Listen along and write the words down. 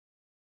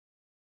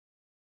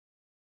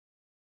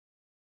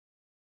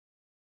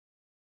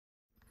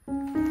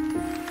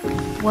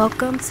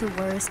Welcome to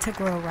Words to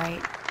Grow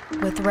Right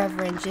with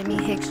Reverend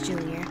Jimmy Hicks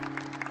Jr.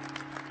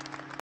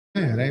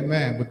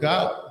 Amen. But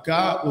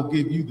God will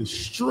give you the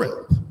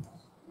strength.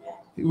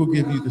 He will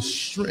give you the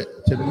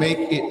strength to make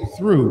it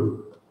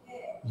through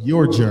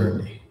your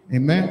journey.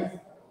 Amen.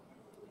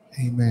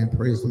 Amen.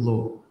 Praise the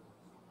Lord.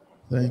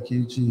 Thank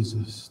you,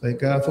 Jesus.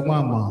 Thank God for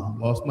my mom.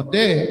 Lost my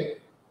dad.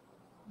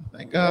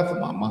 Thank God for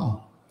my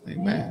mom.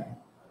 Amen.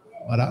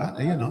 But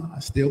I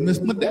still miss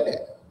my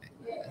dad.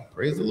 Amen.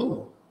 Praise the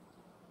Lord.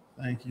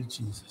 Thank you,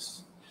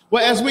 Jesus.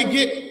 Well, as we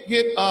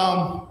get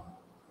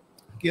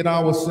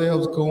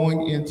ourselves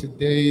going in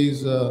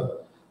today's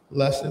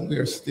lesson, we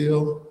are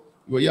still,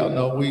 well, y'all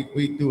know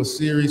we do a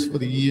series for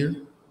the year.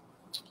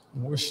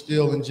 And we're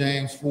still in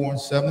James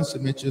 4:7.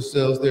 Submit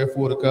yourselves,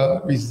 therefore, to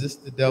God.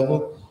 Resist the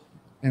devil,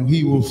 and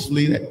he will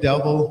flee. That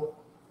devil,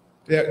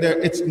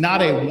 it's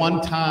not a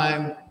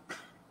one-time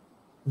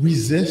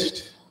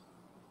resist.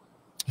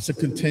 It's a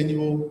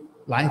continual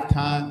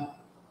lifetime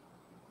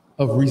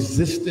of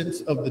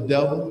resistance of the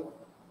devil.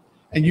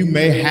 And you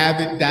may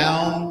have it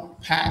down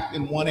packed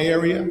in one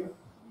area,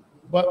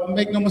 but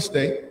make no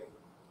mistake,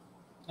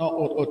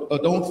 or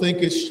don't think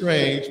it's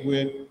strange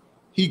when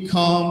he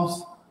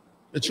comes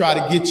to try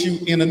to get you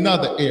in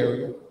another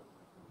area.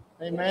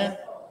 Amen.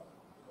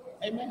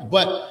 Amen.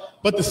 But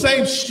the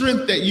same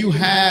strength that you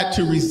had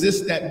to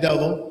resist that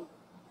devil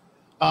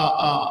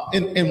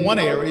in one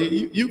area,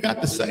 you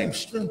got the same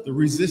strength to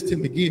resist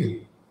him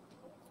again.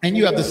 And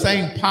you have the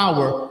same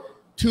power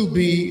to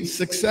be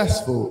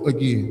successful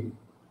again.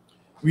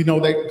 We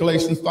know that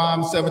Galatians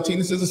 5:17,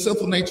 it says the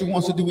sinful nature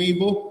wants to do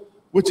evil,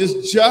 which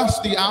is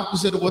just the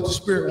opposite of what the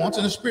Spirit wants.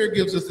 And the Spirit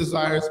gives us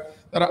desires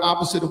that are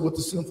opposite of what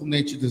the sinful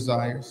nature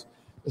desires.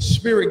 The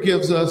Spirit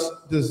gives us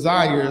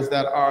desires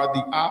that are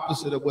the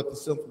opposite of what the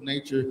sinful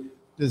nature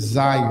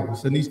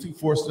desires. And these two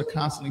forces are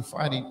constantly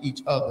fighting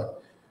each other.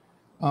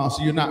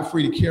 So you're not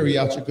free to carry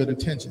out your good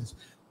intentions.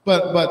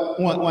 But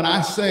when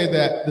I say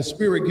that the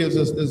Spirit gives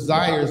us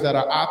desires that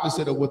are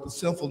opposite of what the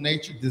sinful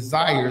nature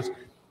desires,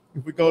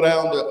 if we go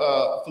down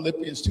to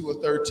Philippians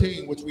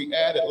 2:13, which we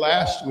added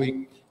last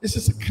week, it's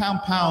just a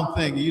compound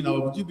thing. You know,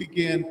 when you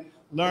begin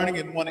learning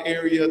in one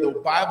area, the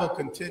Bible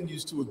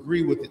continues to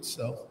agree with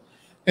itself.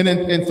 And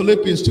in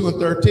Philippians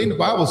 2:13, the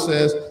Bible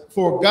says,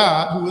 for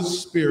God, who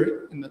is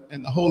Spirit,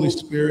 and the Holy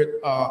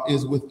Spirit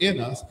is within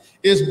us,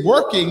 is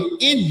working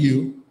in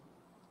you,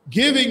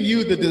 giving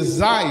you the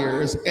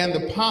desires and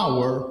the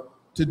power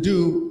to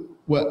do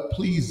what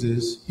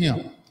pleases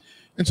him.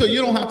 And so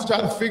you don't have to try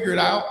to figure it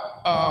out.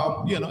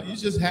 You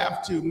just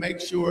have to make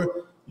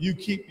sure you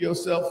keep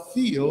yourself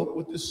filled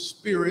with the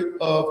Spirit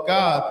of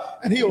God.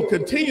 And he will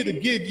continue to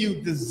give you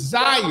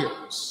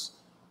desires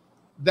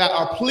that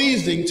are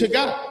pleasing to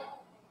God.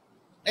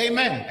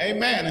 Amen.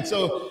 Amen. And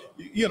so,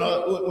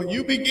 when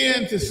you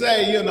begin to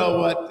say, you know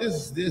what,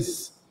 this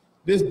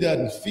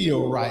doesn't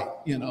feel right.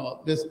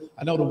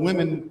 I know the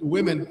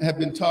women have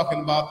been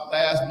talking about the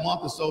last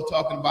month or so,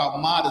 talking about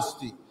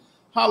modesty.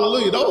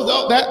 Hallelujah.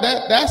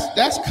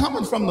 That's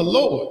coming from the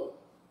Lord.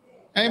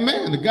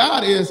 Amen. The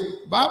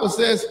Bible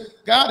says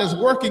God is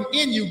working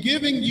in you,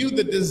 giving you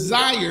the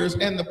desires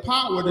and the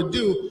power to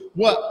do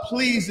what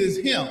pleases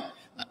him,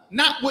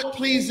 not what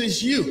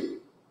pleases you.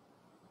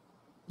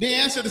 The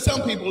answer to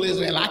some people is,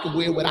 well, I can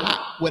wear what I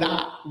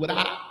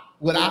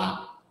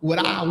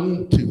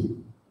want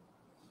to.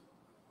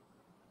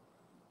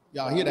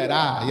 Y'all hear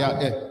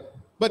that?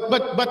 But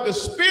the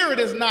Spirit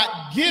is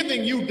not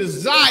giving you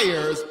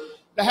desires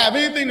that have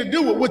anything to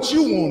do with what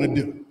you want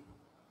to do.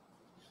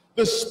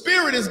 The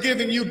Spirit is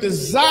giving you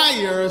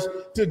desires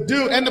to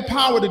do and the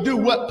power to do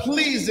what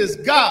pleases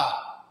God.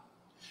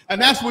 And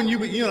that's when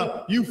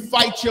you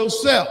fight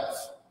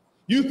yourself.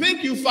 You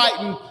think you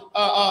fighting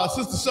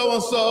sister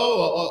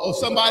so-and-so or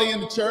somebody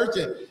in the church.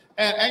 It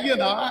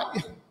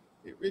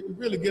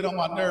really get on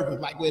my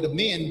nerves. Like, where the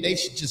men, they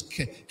should just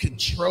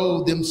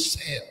control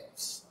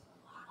themselves.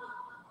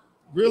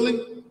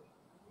 Really?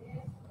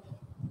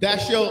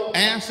 That's your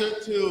answer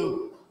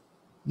to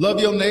love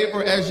your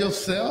neighbor as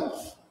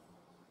yourself?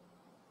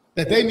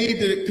 That they need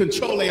to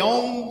control their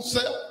own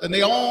self and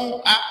their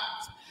own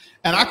acts,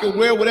 and I can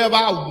wear whatever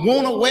I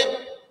want to wear?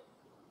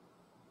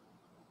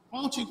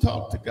 Why don't you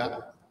talk to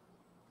God?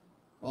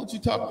 Why don't you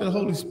talk to the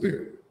Holy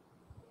Spirit?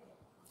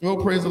 Oh,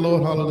 praise the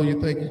Lord. Hallelujah.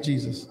 Thank you,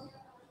 Jesus.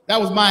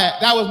 That was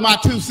my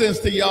 2 cents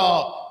to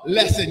y'all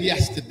lesson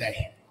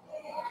yesterday.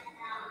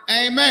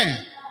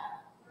 Amen.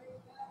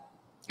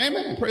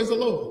 Amen. Praise the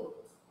Lord.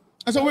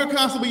 And so we're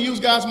constantly use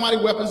God's mighty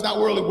weapons, not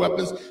worldly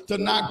weapons, to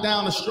knock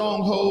down the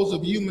strongholds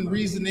of human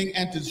reasoning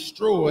and to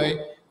destroy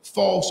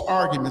false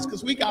arguments.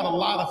 Because we got a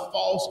lot of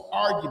false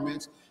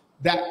arguments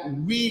that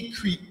we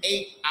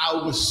create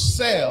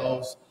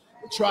ourselves,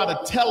 try to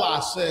tell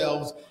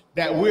ourselves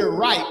that we're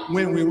right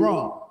when we're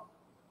wrong.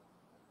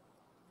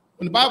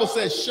 When the Bible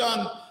says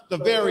shun the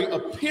very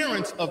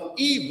appearance of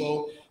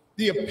evil,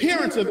 the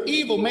appearance of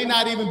evil may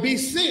not even be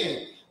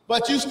sin,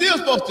 but you're still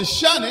supposed to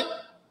shun it.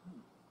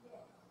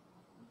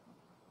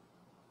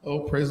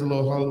 Oh, praise the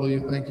Lord. Hallelujah.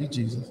 Thank you,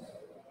 Jesus.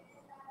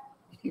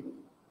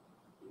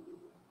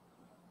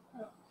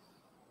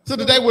 So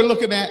today we're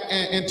looking at,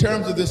 in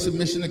terms of the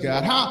submission to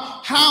God,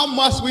 how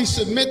must we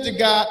submit to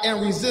God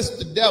and resist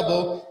the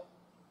devil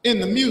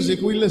in the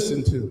music we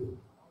listen to?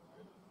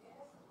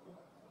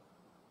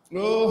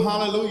 Oh,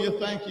 hallelujah.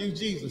 Thank you,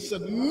 Jesus.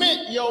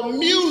 Submit your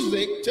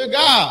music to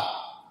God.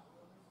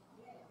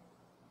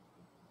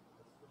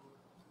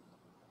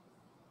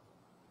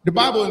 The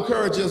Bible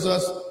encourages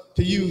us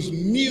to use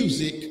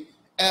music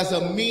as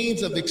a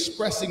means of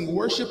expressing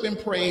worship and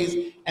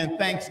praise and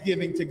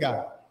thanksgiving to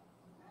God.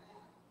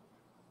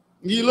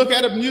 You look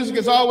at it, music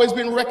has always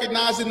been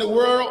recognized in the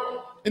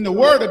world, in the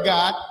Word of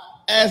God,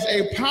 as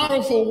a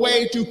powerful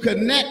way to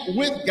connect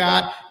with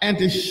God and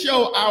to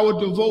show our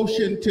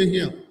devotion to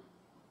Him.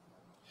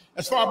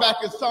 As far back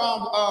as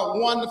Psalm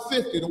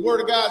 150, the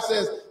Word of God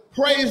says,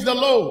 praise the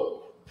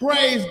Lord,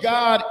 praise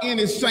God in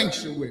His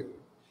sanctuary,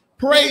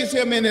 praise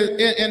Him in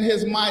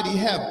His mighty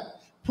heaven,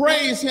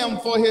 praise Him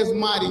for His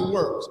mighty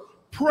works,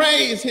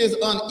 praise His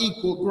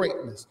unequaled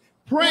greatness.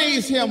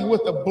 Praise Him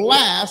with the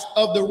blast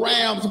of the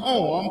ram's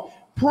horn.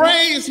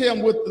 Praise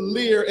Him with the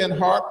lyre and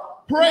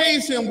harp.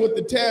 Praise Him with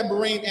the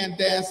tambourine and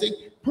dancing.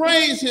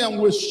 Praise Him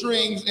with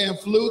strings and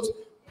flutes.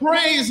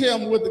 Praise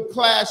Him with the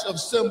clash of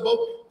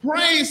cymbals.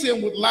 Praise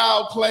Him with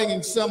loud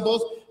clanging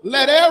cymbals.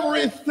 Let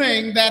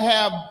everything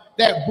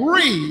that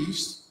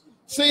breathes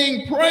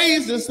sing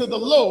praises to the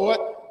Lord.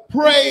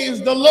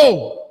 Praise the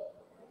Lord.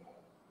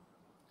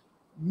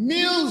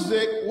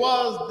 Music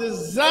was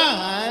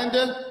designed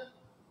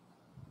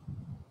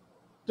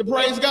to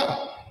praise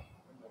God.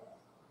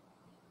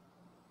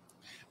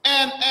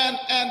 And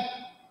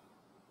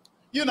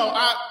you know,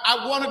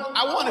 I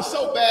wanted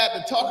so bad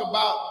to talk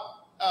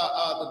about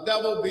the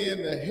devil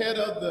being the head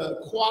of the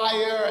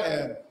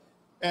choir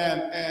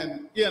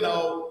and you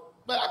know,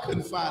 but I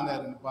couldn't find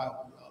that in the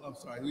Bible, y'all. I'm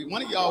sorry.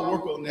 One of y'all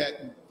work on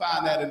that and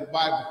find that in the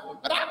Bible,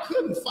 but I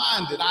couldn't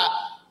find it.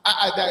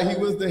 That he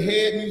was the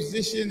head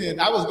musician, and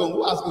I was going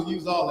to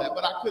use all that,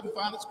 but I couldn't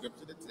find a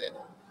scripture that said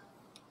it.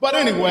 But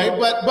anyway,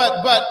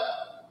 but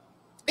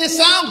it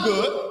sounds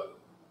good,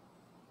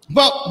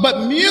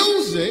 but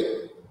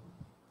music,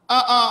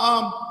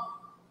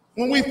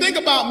 when we think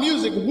about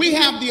music, we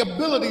have the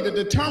ability to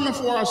determine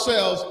for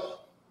ourselves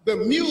the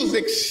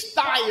music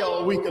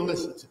style we can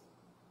listen to.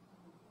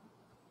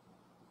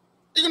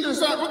 You can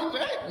decide,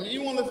 hey,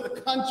 you want to listen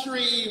to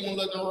country, you want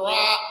to listen to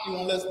rock, you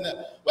want to listen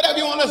to whatever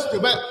you want to listen to.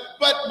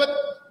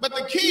 But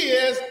the key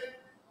is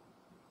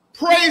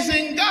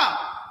praising God.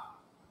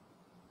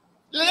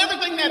 Let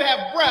everything that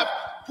have breath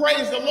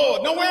praise the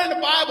Lord. Nowhere in the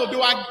Bible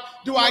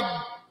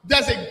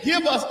does it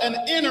give us an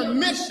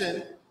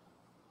intermission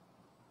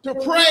to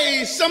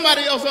praise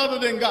somebody else other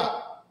than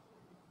God.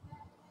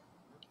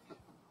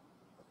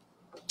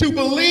 To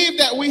believe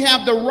that we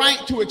have the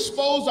right to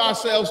expose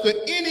ourselves to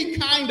any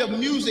kind of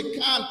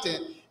music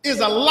content is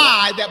a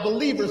lie that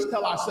believers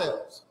tell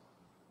ourselves.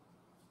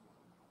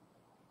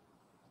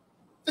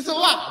 It's a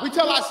lie. We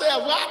tell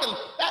ourselves, well,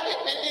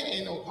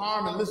 ain't no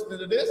harm in listening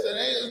to this, and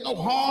there's no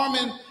harm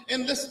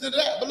in listening to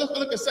that. But let's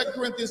look at 2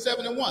 Corinthians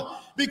 7:1.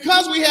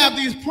 Because we have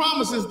these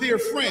promises, dear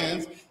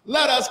friends,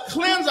 let us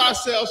cleanse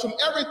ourselves from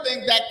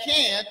everything that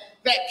can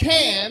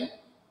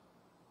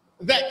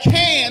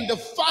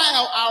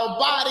defile our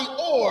body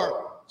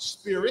or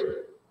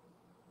spirit,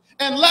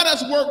 and let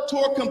us work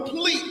toward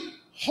complete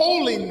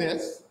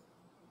holiness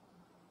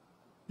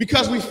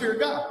because we fear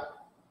God.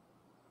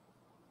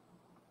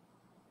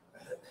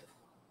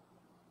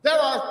 There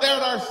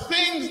are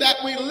things that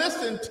we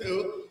listen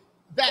to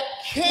that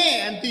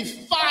can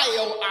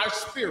defile our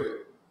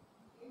spirit.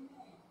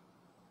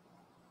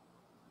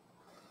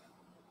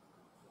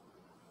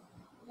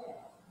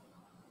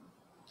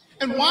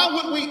 And why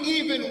would we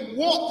even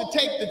want to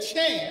take the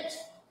chance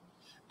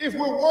if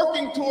we're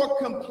working toward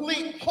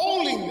complete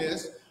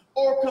holiness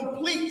or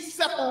complete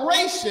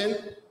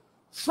separation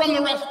from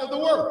the rest of the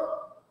world?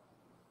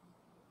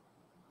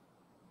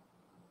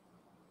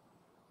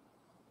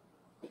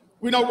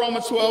 We know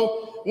Romans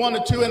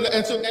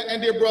 12:1-2,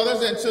 and dear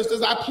brothers and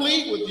sisters, I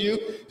plead with you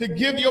to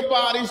give your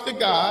bodies to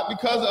God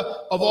because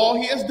of all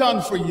He has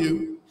done for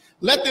you.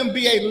 Let them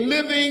be a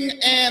living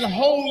and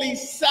holy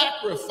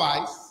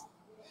sacrifice,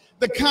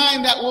 the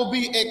kind that will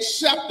be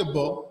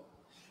acceptable.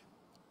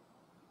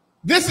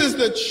 This is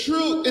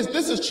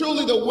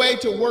truly the way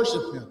to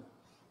worship Him.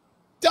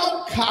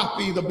 Don't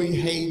copy the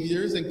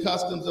behaviors and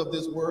customs of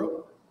this world,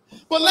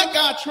 but let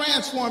God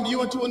transform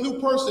you into a new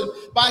person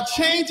by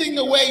changing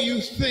the way you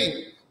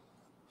think.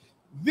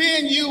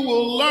 Then you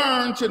will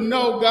learn to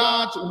know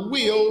God's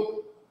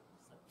will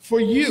for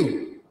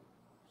you,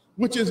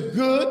 which is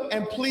good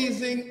and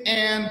pleasing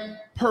and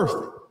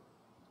perfect.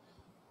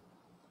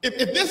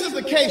 If this is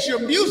the case, your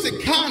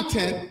music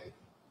content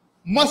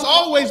must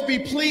always be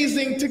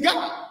pleasing to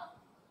God.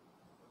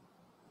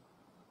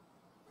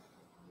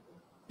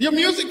 Your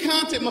music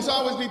content must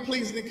always be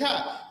pleasing to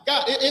God.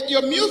 If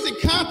your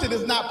music content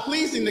is not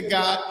pleasing to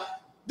God,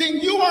 then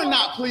you are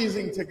not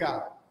pleasing to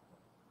God.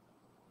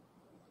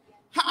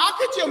 How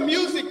could your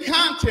music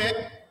content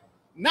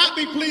not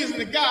be pleasing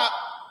to God,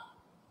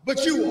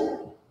 but you are?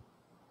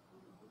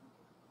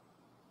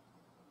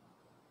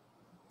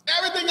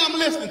 Everything everything I'm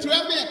listening to.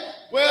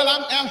 Well,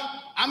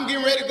 I'm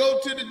getting ready to go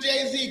to the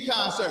Jay-Z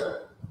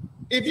concert.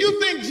 If you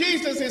think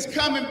Jesus is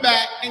coming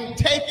back and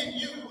taking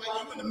you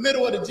while you're in the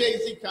middle of the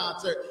Jay-Z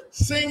concert,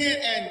 singing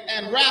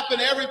and rapping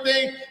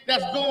everything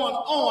that's going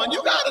on,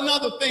 you got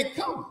another thing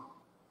coming.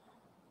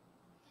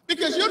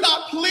 Because you're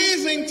not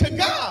pleasing to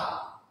God.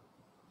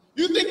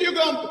 You think you're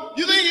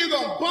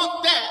gonna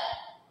bump that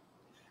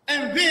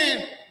and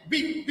then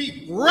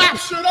be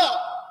raptured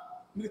up.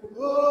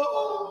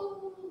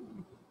 Oh,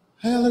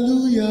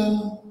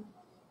 hallelujah.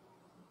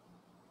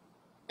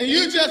 And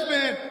you just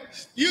been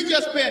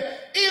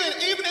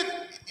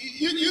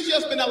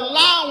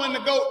allowing to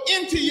go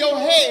into your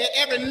head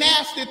every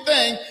nasty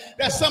thing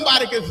that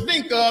somebody could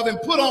think of and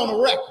put on a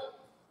record.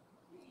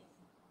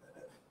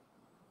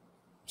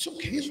 It's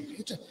okay.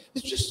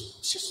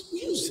 It's just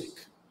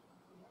music.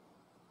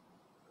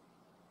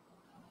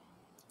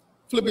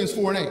 Philippians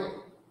 4:8.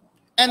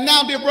 And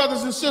now, dear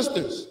brothers and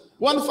sisters,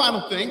 one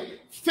final thing,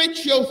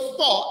 fix your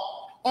thought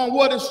on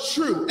what is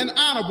true and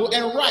honorable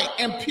and right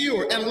and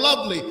pure and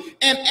lovely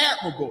and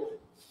admirable.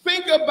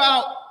 Think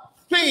about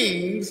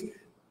things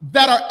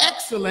that are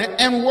excellent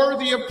and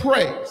worthy of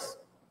praise.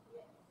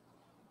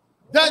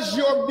 Does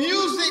your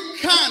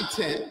music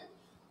content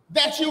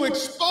that you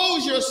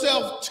expose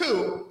yourself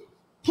to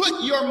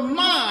put your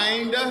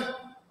mind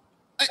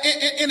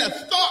in a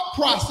thought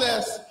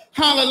process,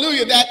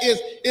 hallelujah, that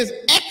is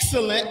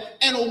excellent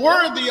and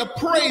worthy of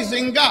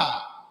praising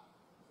God?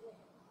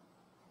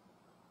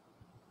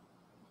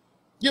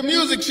 Your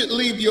music should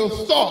leave your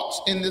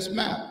thoughts in this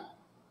matter.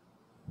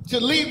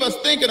 Should leave us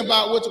thinking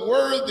about what's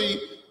worthy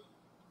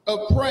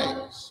of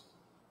praise.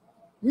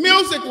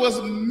 Music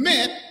was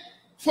meant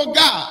for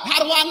God.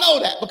 How do I know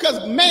that?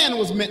 Because man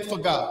was meant for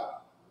God.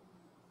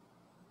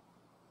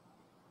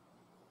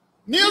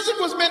 Music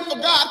was meant for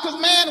God because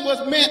man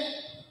was meant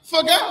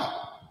for God.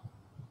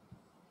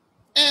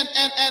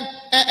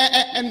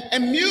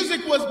 And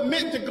music was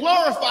meant to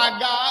glorify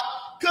God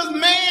because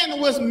man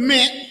was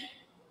meant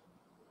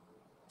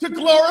to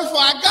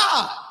glorify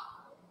God.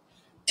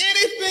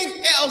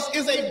 Anything else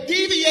is a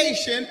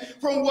deviation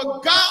from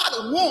what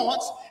God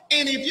wants,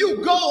 and if you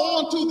go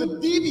on to the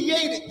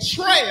deviated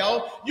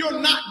trail, you're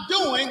not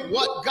doing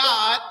what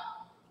God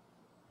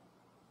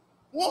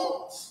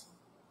wants.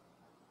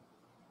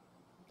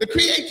 The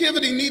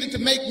creativity needed to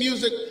make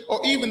music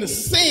or even to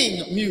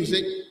sing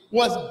music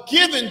was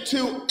given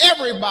to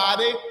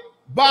everybody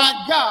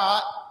by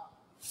God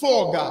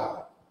for God.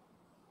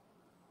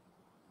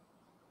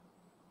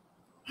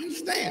 I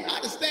understand.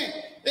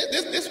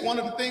 This is one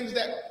of the things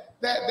that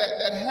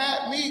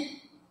had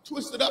me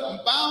twisted up and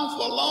bound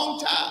for a long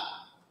time.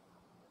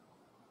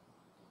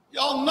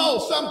 Y'all know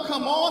something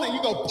come on and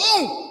you go,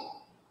 boom,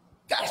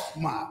 that's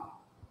my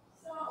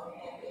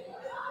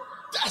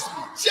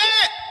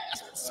chant,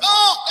 that's my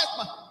song, that's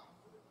my.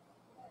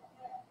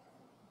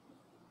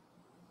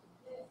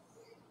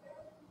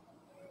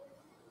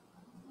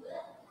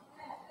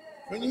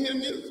 When you hear the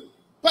music.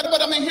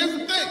 But I mean, here's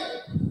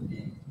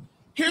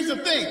the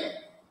thing.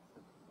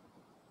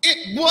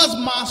 It was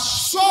my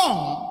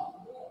song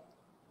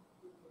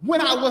when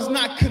I was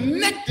not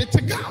connected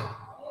to God.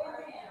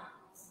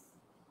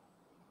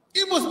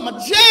 It was my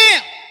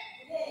jam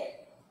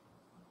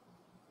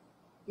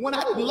when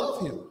I didn't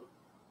love him,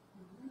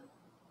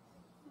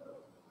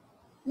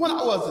 when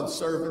I wasn't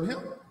serving him,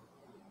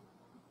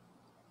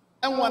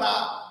 and when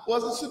I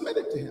wasn't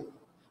submitted to him.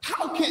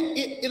 How can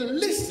it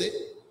elicit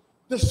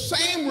the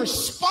same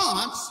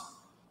response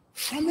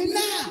from me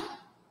now?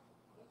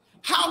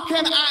 How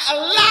can I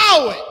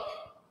allow it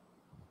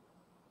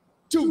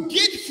to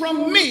get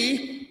from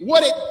me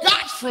what it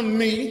got from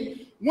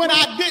me when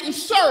I didn't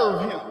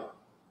serve him?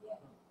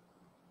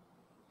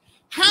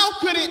 How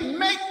could it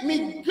make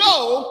me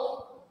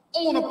go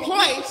on a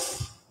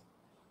place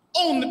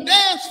on the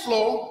dance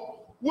floor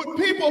with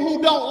people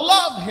who don't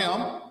love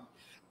him,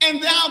 and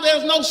now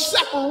there's no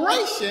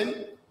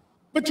separation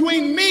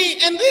between me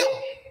and them?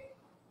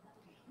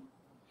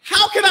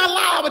 How can I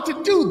allow it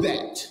to do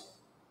that?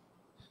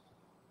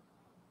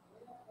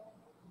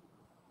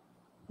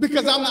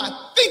 Because I'm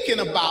not thinking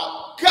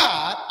about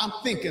God, I'm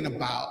thinking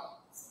about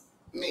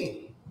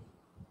me.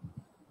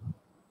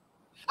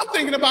 I'm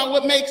thinking about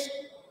what makes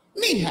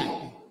me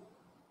happy.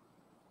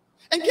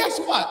 And guess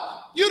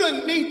what? You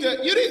didn't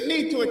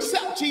need to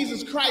accept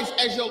Jesus Christ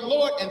as your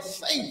Lord and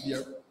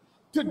Savior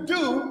to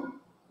do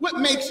what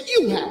makes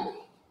you happy.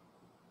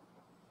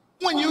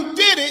 When you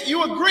did it,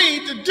 you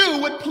agreed to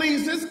do what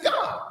pleases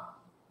God.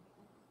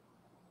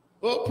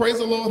 Well, praise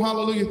the Lord,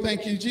 hallelujah,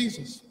 thank you,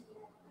 Jesus.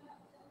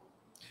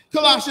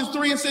 Colossians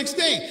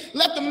 3:16.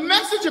 Let the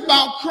message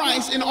about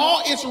Christ in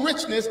all its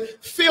richness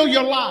fill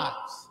your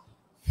lives.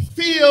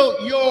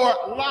 Fill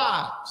your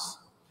lives.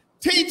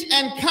 Teach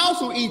and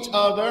counsel each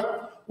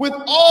other with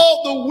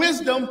all the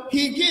wisdom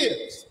he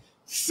gives.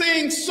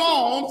 Sing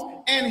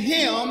psalms and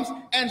hymns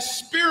and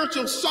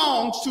spiritual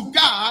songs to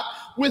God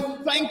with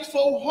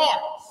thankful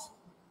hearts.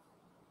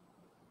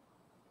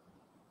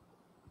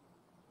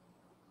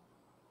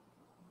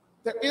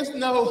 There is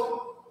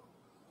no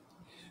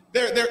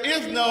There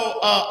is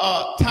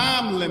no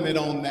time limit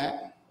on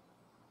that.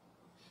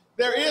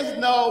 There is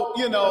no,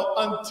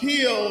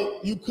 until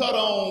you cut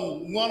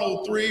on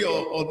 103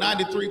 or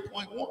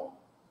 93.1.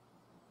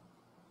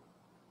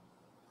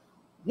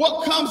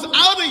 What comes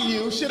out of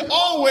you should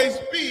always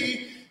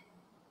be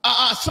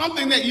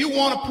something that you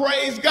want to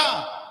praise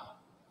God.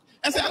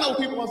 And I know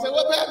people want to say,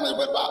 well, Pastor,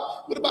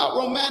 what about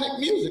romantic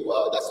music?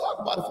 Well, let's talk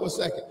about it for a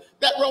second.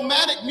 That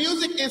romantic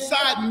music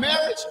inside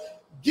marriage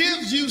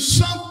gives you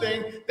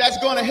something that's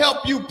going to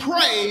help you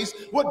praise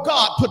what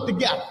God put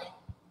together.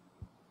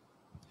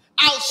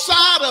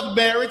 Outside of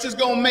marriage is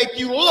going to make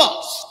you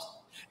lust,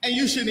 and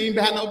you shouldn't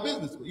even have no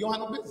business with it. You don't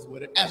have no business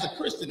with it as a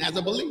Christian, as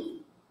a believer.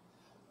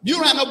 You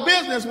don't have no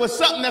business with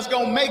something that's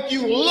going to make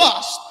you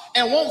lust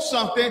and want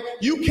something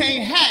you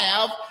can't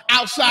have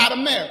outside of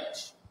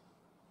marriage.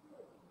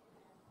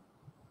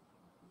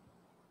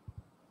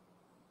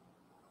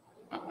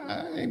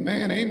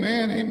 Amen,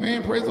 amen,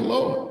 amen. Praise the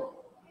Lord.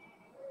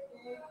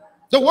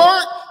 The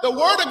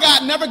word of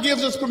God never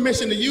gives us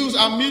permission to use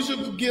our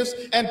musical gifts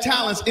and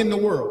talents in the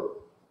world,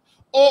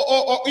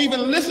 or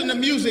even listen to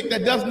music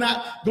that does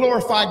not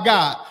glorify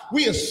God.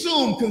 We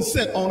assume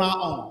consent on our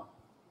own.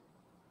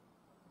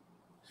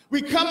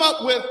 We come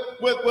up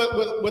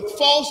with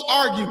false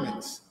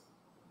arguments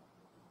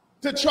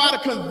to try to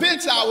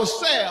convince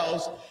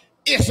ourselves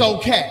it's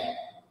okay.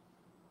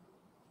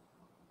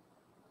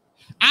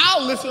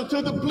 I'll listen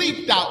to the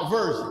bleeped out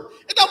version.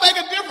 It don't make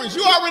a difference.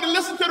 You already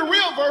listened to the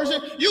real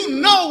version. You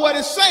know what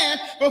it's saying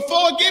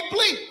before it get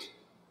bleeped.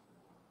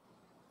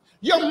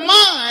 Your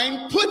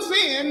mind puts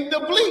in the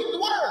bleeped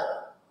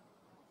word.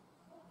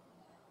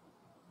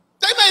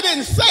 They may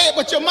didn't say it,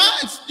 but your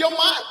mind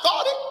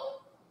thought it.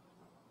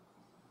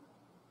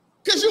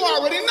 Because you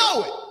already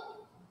know it.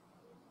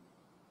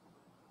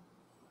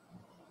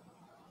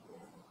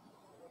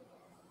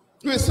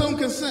 You assume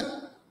consent.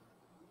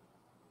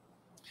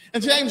 In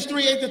James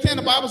 3:8-10,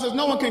 the Bible says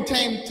no one can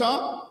tame the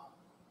tongue.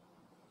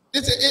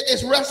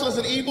 It's restless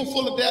and evil,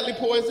 full of deadly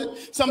poison.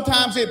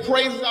 Sometimes it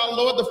praises our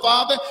Lord the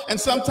Father, and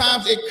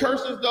sometimes it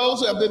curses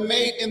those who have been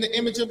made in the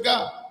image of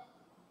God.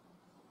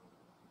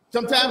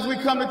 Sometimes we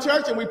come to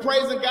church and we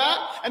praising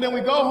God, and then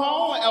we go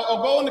home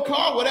or go in the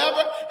car,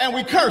 whatever, and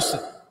we curse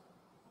Him.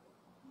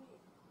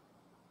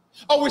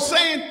 Or we're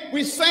saying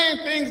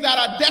things that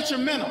are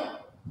detrimental.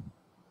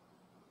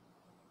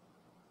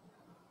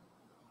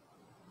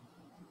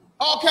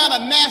 All kind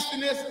of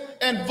nastiness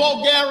and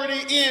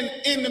vulgarity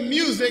in the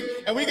music,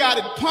 and we got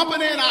it pumping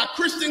in our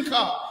Christian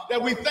car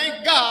that we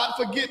thank God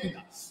for getting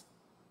us.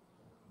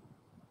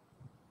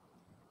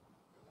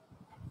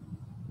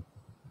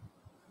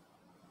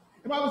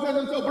 The Bible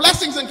says, so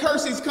blessings and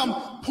cursings come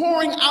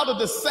pouring out of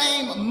the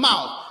same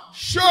mouth.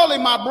 Surely,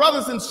 my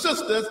brothers and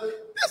sisters,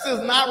 this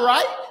is not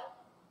right.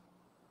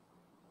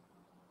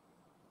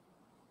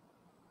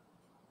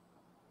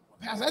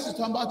 Pastor, that's just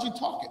talking about you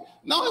talking.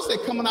 No, it's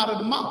like coming out of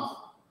the mouth.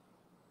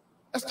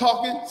 That's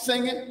talking,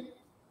 singing.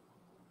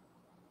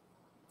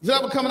 It's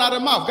ever coming out of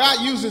the mouth.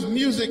 God uses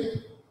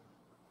music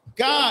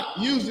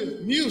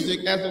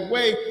as a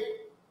way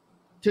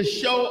to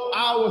show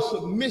our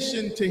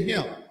submission to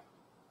Him.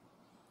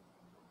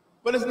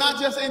 But it's not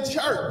just in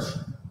church.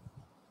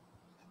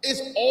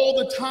 It's all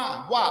the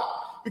time. Why?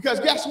 Because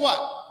guess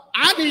what?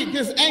 I need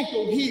this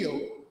ankle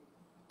healed,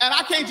 and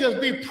I can't just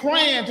be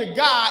praying to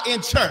God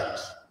in church.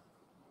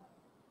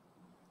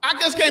 I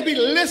just can't be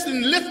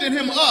lifting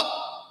Him up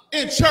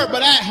in church,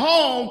 but at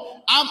home,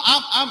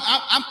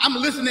 I'm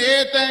listening to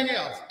everything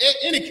else,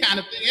 any kind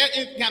of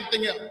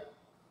thing else.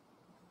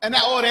 And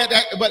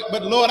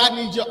but Lord,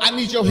 I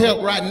need your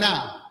help right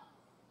now.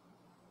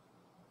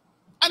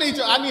 I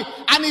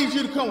need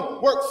you to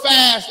come work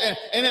fast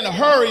and in a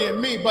hurry in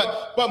me.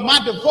 But my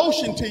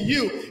devotion to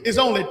you is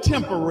only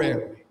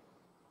temporary.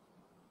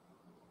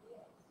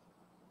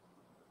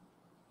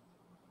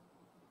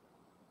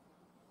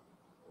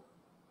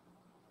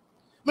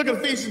 Look at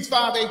Ephesians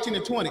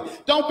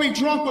 5:18-20. Don't be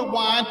drunk with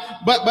wine,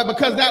 but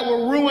because that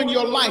will ruin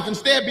your life.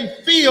 Instead, be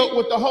filled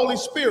with the Holy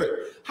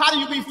Spirit. How do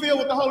you be filled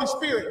with the Holy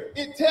Spirit?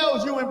 It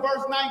tells you in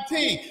verse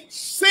 19,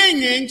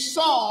 singing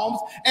psalms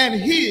and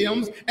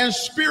hymns and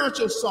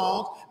spiritual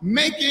songs,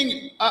 make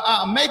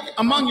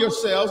among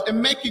yourselves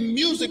and making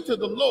music to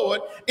the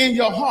Lord in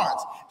your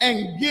hearts,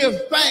 and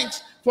give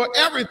thanks for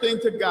everything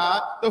to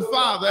God the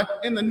Father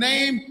in the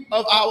name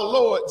of our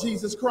Lord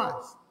Jesus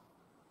Christ.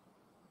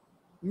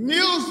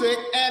 Music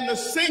and the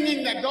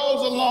singing that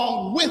goes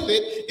along with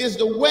it is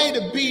the way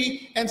to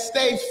be and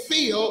stay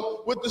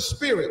filled with the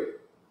Spirit.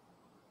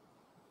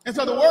 And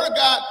so the Word of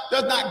God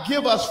does not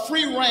give us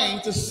free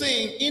rein to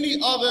sing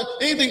anything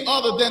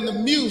other than the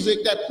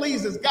music that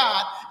pleases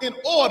God in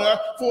order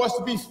for us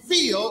to be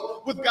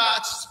filled with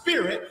God's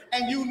Spirit.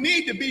 And you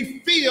need to be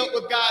filled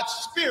with God's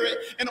Spirit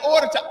in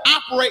order to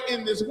operate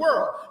in this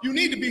world. You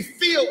need to be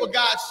filled with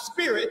God's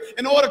Spirit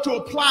in order to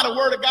apply the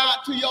Word of God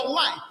to your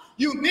life.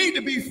 You need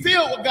to be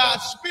filled with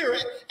God's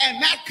Spirit,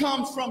 and that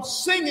comes from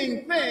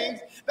singing things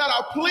that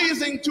are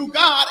pleasing to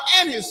God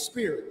and His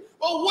Spirit.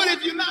 Well, what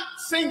if you're not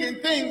singing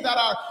things that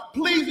are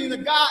pleasing to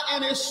God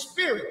and his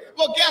spirit.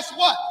 Well, guess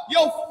what?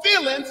 Your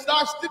feeling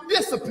starts to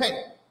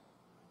dissipate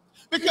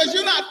because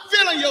you're not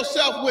filling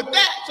yourself with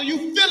that, so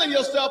you're filling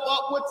yourself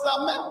up with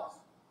something else.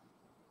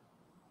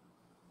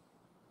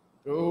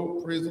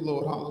 Oh, praise the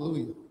Lord.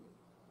 Hallelujah.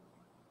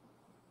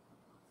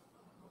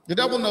 The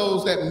devil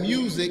knows that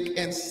music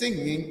and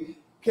singing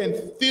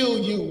can fill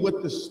you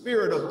with the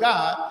Spirit of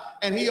God,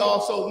 and he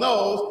also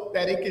knows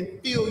that it can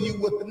fill you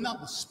with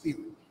another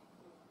spirit.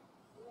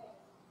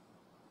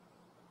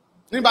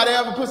 Anybody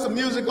ever put some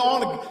music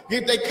on to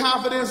get their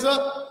confidence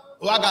up?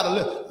 Well, I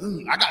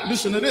gotta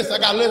listen to this.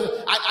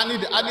 I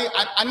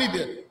need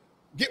to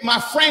get my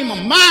frame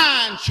of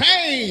mind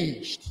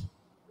changed.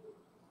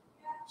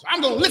 So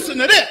I'm gonna listen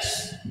to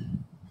this.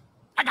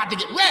 I got to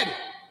get ready.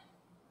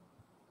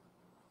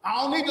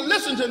 I don't need to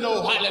listen to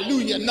no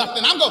hallelujah,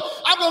 nothing. I'm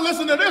gonna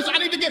listen to this. I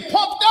need to get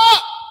pumped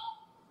up.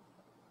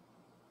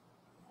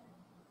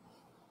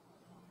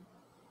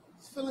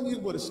 It's filling you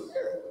with a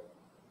spirit.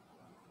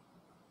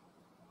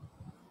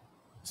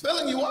 It's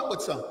filling you up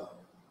with something.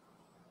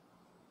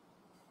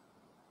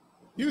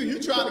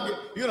 You trying to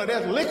get,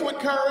 there's liquid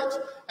courage,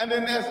 and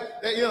then there's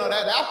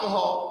that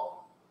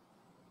alcohol.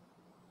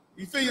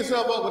 You fill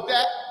yourself up with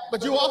that,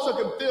 but you also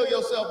can fill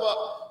yourself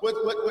up with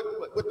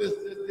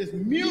this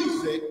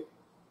music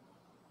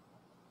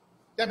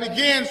that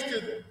begins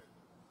to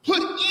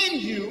put in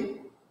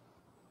you,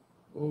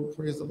 oh,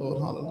 praise the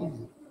Lord,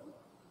 hallelujah.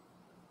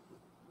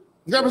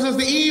 It represents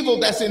the evil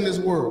that's in this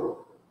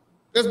world.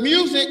 There's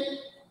music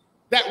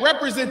that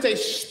represents a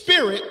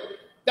spirit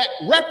that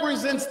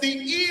represents the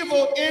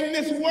evil in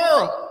this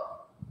world.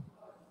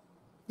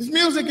 This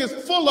music is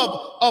full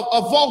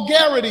of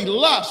vulgarity,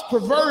 lust,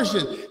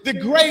 perversion,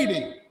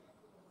 degrading.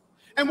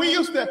 And 10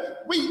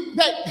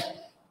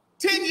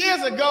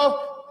 years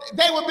ago,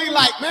 they would be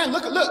like, man,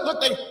 look,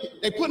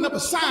 they putting up a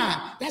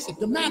sign. That's a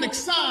demonic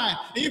sign.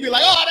 And you'd be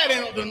like, oh, that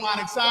ain't no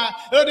demonic sign.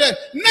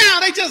 Now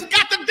they just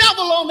got the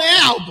devil on the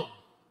album.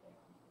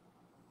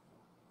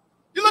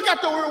 You look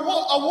at the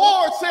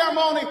award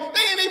ceremony,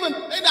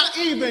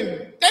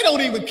 they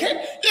don't even care.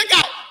 They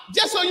got,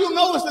 just so you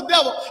know it's the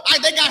devil,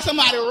 they got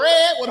somebody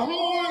red with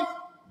horns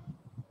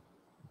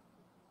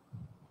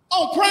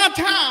on prime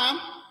time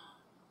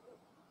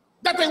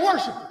that they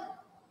worship.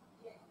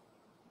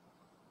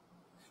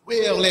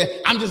 Well,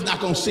 I'm just not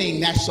going to sing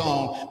that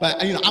song,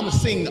 but I'm going to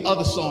sing the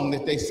other song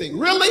that they sing.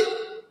 Really?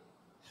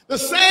 The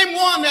same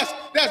one that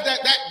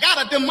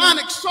got a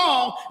demonic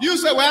song, you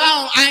say,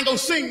 well, I ain't going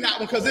to sing that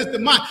one because it's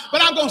demonic,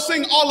 but I'm going to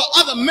sing all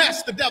the other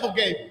mess the devil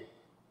gave me.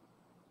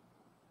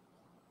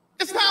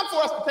 It's time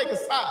for us to take a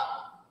side.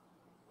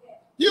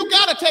 You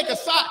got to take a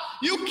side.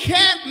 You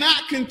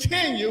cannot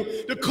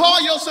continue to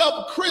call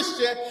yourself a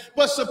Christian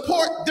but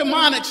support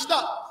demonic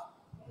stuff.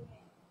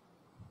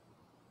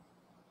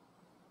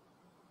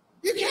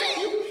 You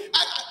can't.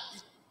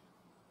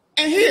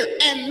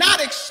 And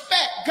not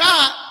expect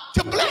God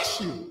to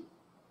bless you.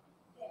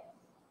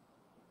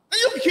 Now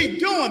you can keep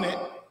doing it,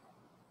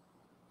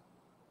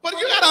 but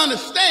you got to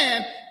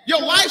understand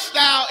your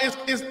lifestyle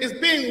is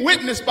being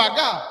witnessed by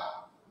God.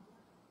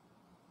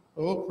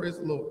 Oh, praise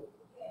the Lord.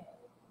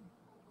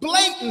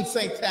 Blatant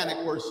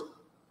satanic worship.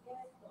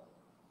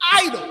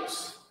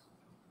 Idols.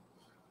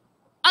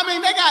 I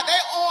mean,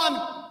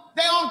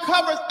 they on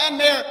covers and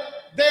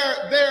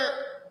they're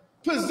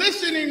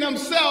positioning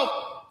themselves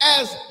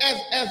as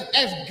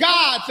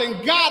gods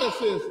and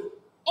goddesses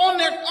on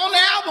their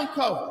album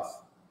covers.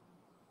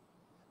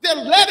 They're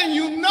letting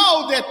you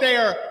know that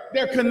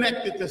they're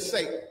connected to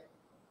Satan.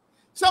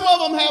 Some of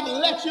them have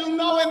let you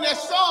know in their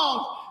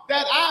songs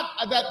that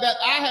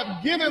I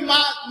have given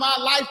my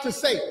life to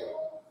Satan.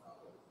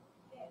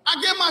 I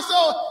give my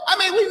soul. I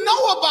mean, we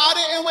know about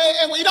it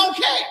and we don't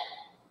care.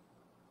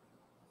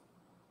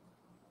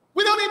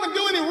 We don't even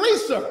do any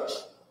research.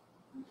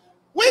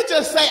 We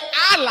just say,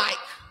 I like.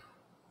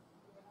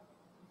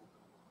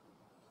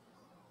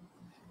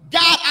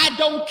 God, I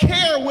don't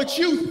care what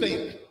you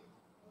think,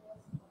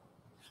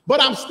 but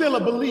I'm still a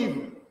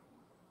believer.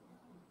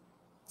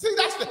 See,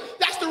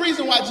 that's the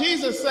reason why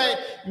Jesus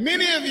said,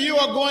 many of you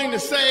are going to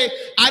say,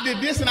 I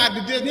did this and I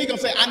did this, and he's going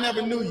to say, I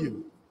never knew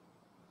you.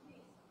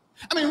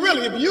 I mean,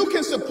 really, if you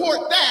can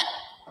support that,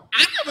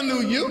 I never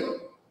knew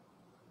you.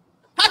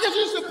 How could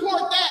you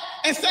support that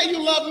and say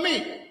you love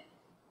me?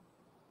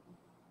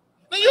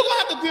 Now you're gonna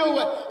have to deal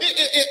with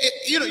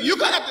you're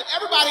gonna have to,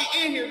 everybody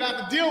in here gonna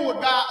have to deal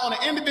with God on an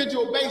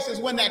individual basis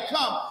when that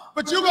comes,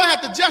 but you're gonna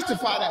have to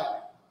justify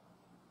that.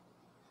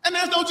 And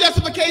there's no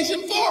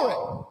justification for it.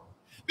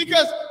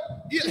 Because,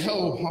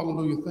 oh,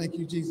 hallelujah, thank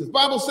you, Jesus. The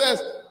Bible says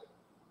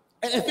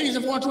in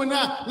Ephesians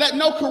 1:29, let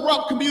no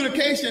corrupt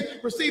communication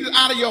proceed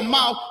out of your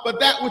mouth, but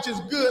that which is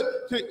good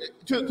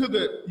to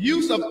the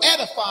use of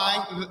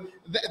edifying,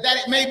 that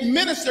it may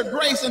minister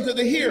grace unto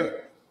the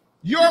hearer.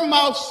 Your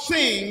mouth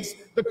sings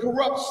the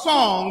corrupt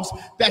songs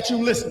that you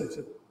listen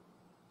to.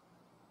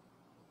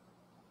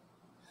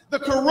 The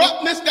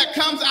corruptness that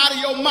comes out of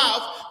your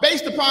mouth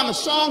based upon the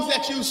songs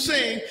that you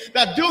sing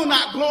that do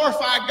not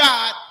glorify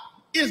God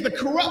is the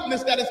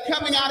corruptness that is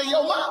coming out of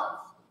your mouth.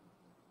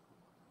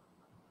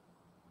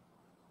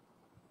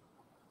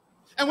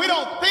 And we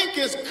don't think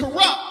it's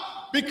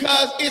corrupt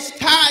because it's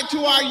tied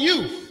to our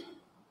youth.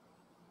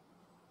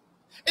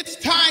 It's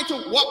tied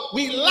to what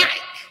we like.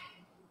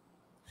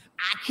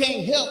 I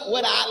can't help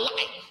what I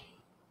like.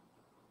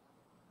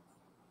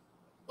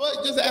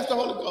 Well, just ask the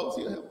Holy Ghost,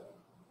 he'll help.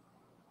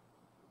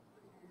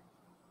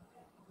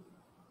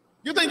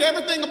 You think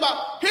everything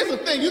about, here's the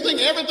thing, you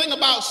think everything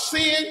about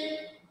sin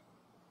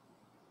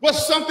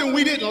was something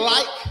we didn't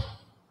like?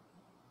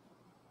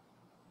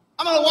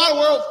 I don't know why the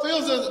world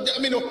feels as,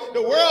 I mean,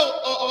 the world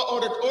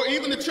or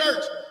even the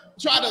church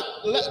try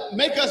to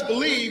make us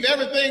believe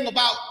everything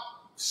about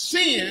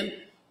sin,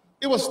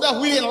 it was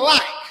stuff we didn't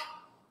like.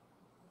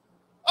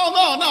 Oh,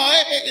 no,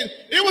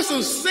 it was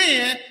some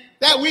sin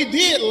that we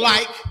did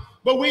like,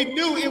 but we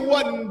knew it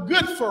wasn't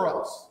good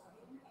for us.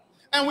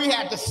 And we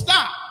had to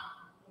stop.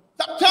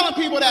 Stop telling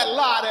people that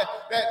lie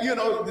that you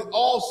know,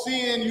 all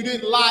sin you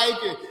didn't like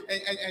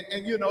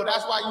and you know,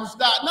 that's why you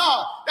stopped.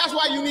 No, that's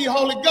why you need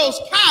Holy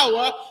Ghost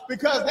power,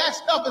 because that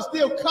stuff is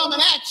still coming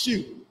at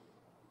you.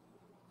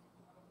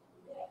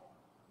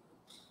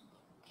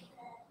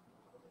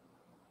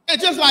 And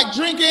just like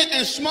drinking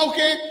and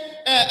smoking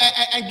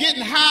and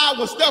getting high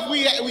with stuff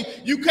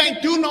you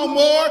can't do no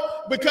more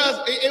because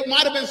it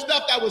might have been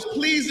stuff that was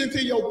pleasing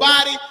to your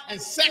body,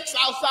 and sex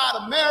outside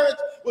of marriage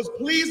was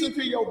pleasing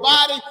to your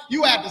body.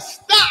 You had to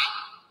stop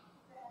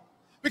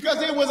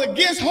because it was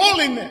against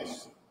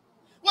holiness.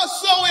 Well,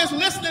 so is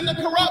listening to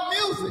corrupt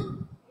music.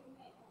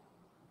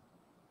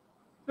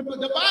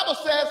 The Bible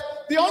says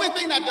the only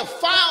thing that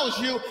defiles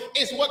you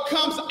is what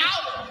comes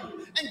out of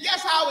you. And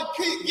guess how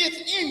it gets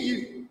in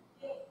you?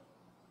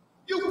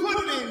 You put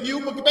it in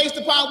you, but based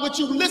upon what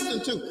you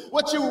listen to,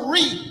 what you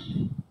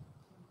read.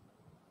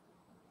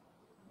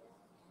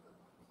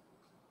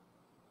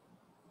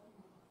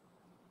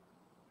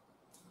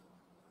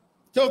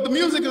 So if the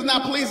music is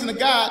not pleasing to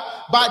God,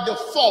 by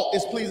default,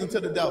 it's pleasing to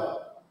the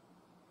devil.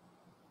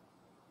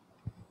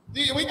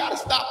 We got to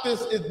stop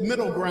this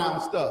middle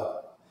ground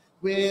stuff.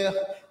 Well,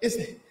 it's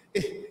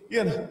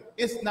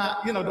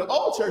not, the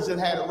old church that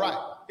had it right.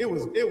 It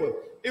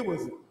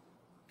was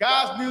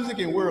God's music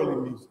and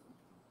worldly music.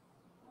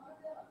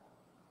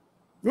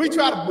 We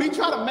try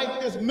to make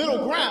this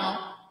middle ground,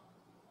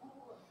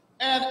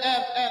 and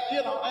I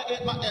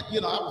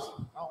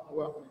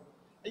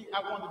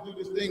wanted to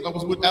do this thing. I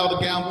was with Elder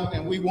Gamble,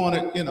 and we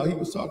wanted, he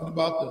was talking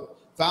about the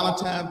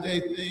Valentine's Day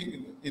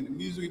thing and the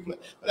music we play.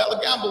 But Elder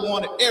Gamble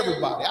wanted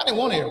everybody. I didn't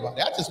want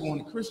everybody. I just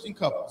wanted Christian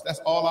couples. That's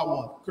all I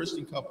wanted,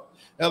 Christian couples.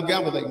 Elder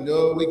Gamble was like,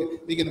 no,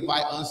 we can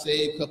invite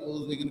unsaved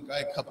couples. We can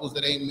invite couples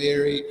that ain't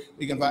married.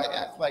 We can invite.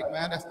 It's like,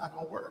 man, that's not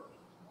gonna work.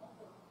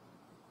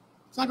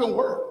 It's not going to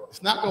work.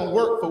 It's not going to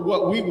work for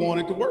what we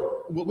wanted to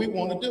work, what we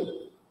want to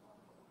do.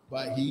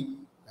 But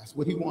that's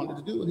what he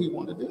wanted to do, and he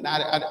wanted to do. And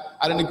I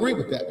didn't agree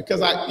with that because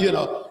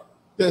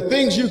the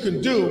things you can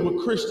do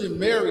with Christian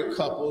married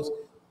couples,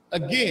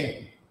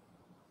 again,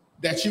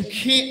 that you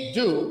can't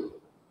do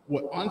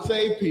with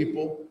unsaved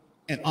people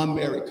and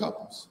unmarried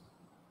couples.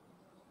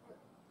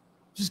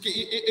 Just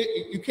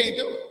you can't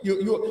do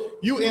it.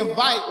 You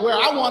invite where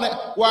I want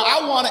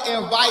to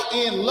invite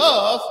in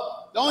love.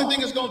 The only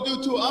thing it's going to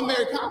do to an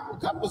unmarried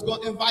couple is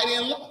going to invite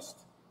in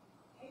lust.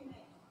 Amen.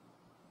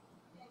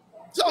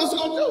 So it's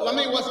going to do. I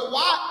mean, why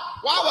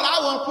would I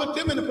want to put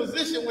them in a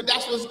position where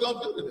that's what it's going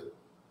to do to them?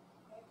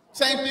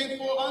 Same thing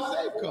for an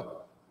unsaved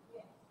couple.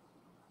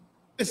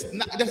 It's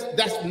not.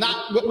 That's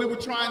not what we were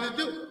trying to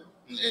do.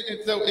 And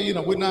so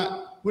we're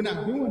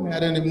not doing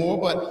that anymore.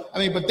 But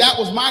that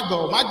was my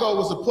goal. My goal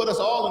was to put us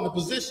all in a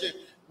position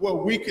where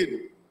we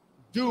could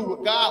do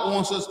what God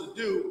wants us to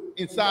do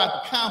inside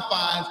the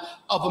confines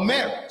of a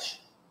marriage.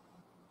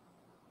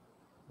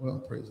 Well,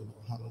 praise the Lord.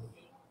 Hallelujah.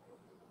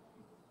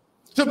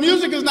 So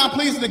music is not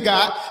pleasing to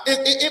God.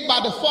 It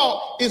by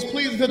default is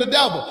pleasing to the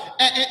devil.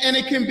 And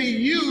it can be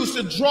used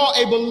to draw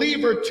a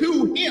believer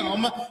to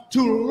him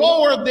to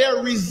lower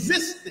their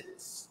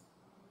resistance.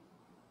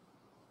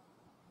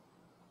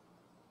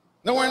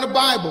 Nowhere in the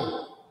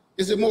Bible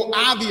is it more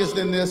obvious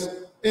than this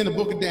in the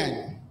book of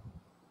Daniel.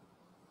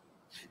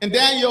 In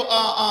Daniel,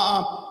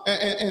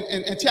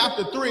 in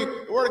chapter 3,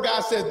 the word of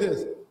God said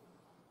this.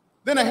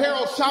 Then a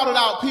herald shouted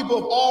out, people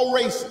of all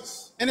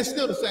races, and it's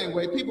still the same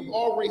way, people of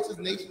all races,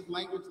 nations,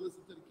 language,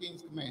 listen to the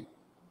king's command.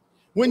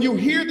 When you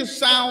hear the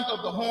sound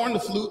of the horn, the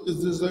flute, the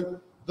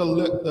zither,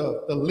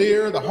 the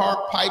lyre, the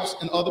harp, pipes,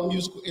 and other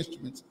musical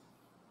instruments,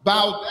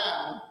 bow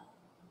down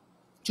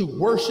to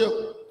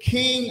worship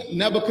King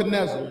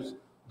Nebuchadnezzar's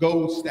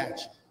gold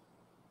statue.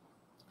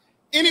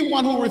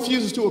 Anyone who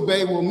refuses to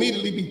obey will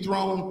immediately be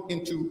thrown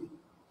into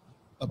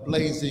a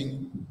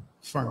blazing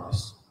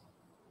furnace,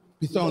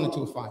 be thrown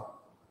into a fire.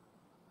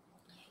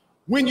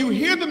 When you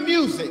hear the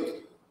music,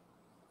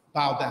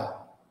 bow down.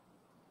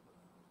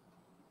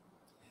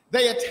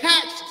 They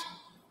attached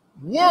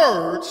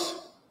words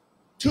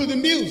to the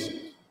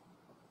music.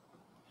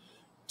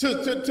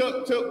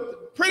 To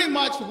pretty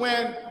much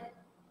when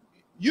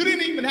you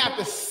didn't even have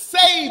to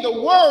say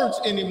the words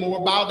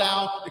anymore, bow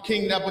down to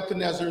King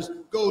Nebuchadnezzar's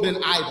golden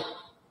idol.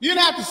 You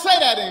didn't have to say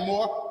that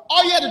anymore.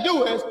 All you had to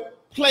do is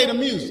play the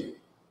music.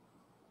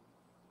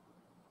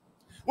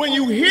 When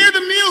you hear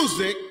the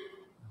music,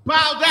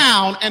 bow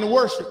down and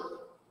worship.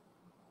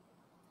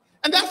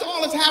 And that's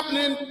all that's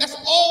happening. That's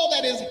all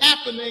that is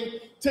happening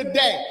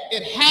today.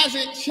 It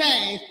hasn't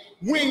changed.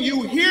 When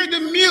you hear the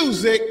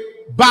music,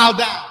 bow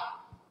down.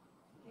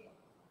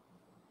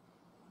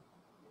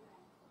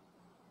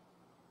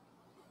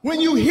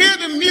 When you hear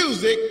the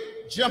music,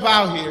 jump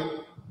out here.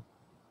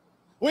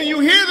 When you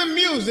hear the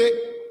music,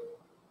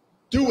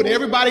 do what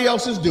everybody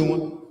else is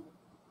doing.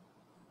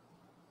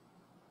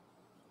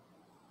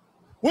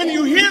 When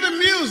you hear the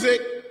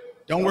music,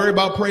 don't worry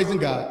about praising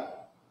God.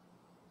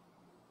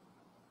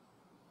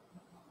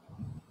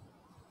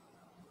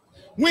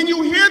 When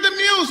you hear the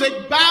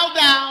music, bow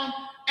down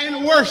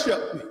and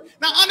worship me.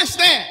 Now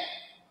understand,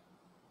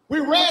 we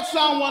read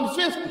Psalm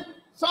 150.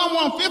 Psalm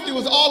 150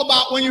 was all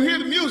about when you hear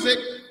the music,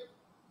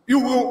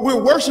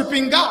 we're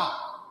worshiping God.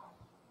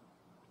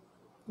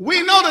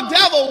 We know the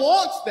devil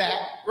wants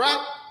that,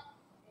 right?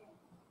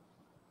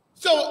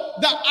 So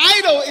the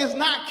idol is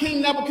not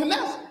King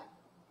Nebuchadnezzar.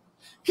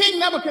 King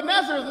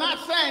Nebuchadnezzar is not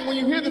saying when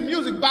you hear the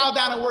music, bow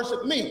down and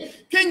worship me.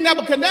 King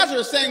Nebuchadnezzar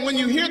is saying when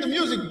you hear the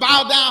music,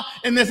 bow down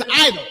in this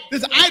idol.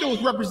 This idol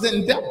is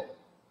representing devil.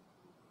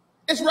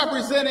 It's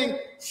representing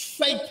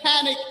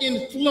satanic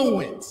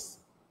influence.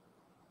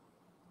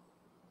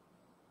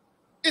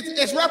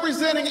 It's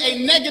representing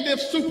a negative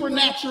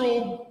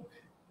supernatural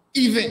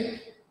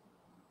event.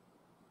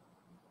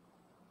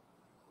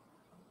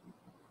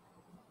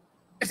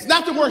 It's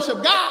not to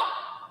worship God.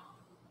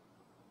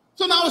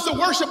 So now it's to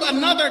worship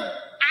another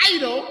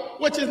idol,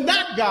 which is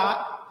not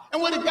God. And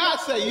what did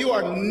God say? You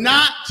are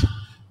not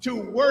to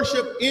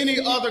worship any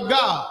other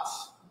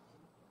gods.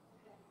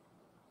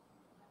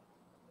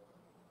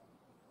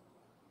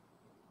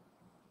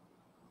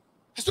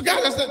 That's what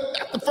God, that's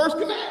the first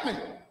commandment.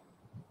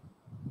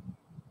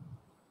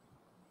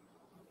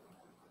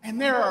 And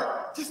there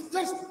are just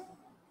some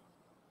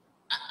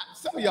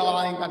of y'all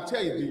I ain't got to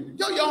tell you,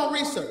 do your own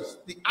research.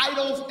 The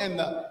idols and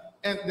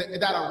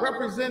that are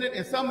represented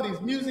in some of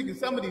these music and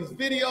some of these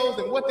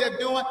videos and what they're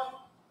doing,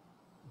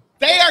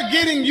 they are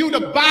getting you to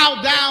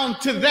bow down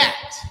to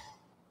that.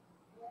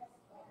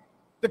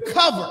 The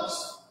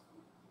covers.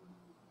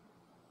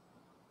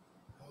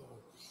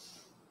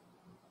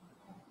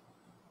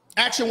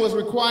 Action was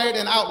required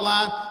and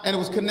outlined, and it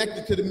was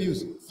connected to the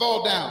music.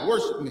 Fall down,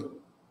 worship me.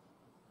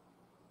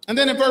 And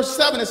then in verse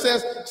 7 it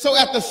says, so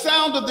at the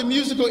sound of the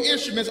musical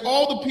instruments,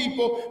 all the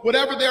people,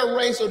 whatever their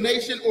race or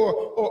nation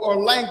or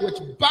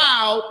language,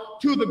 bowed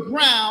to the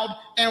ground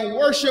and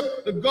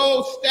worshiped the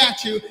gold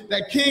statue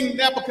that King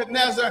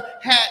Nebuchadnezzar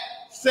had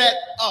set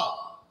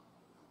up.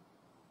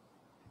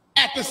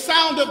 At the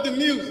sound of the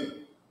music,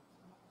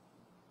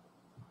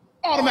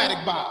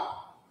 automatic bow.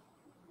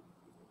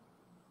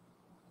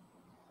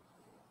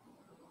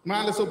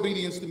 Mindless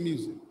obedience to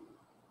music.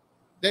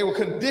 They were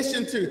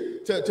conditioned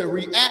to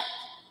react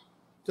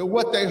to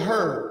what they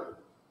heard,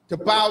 to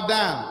bow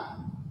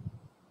down.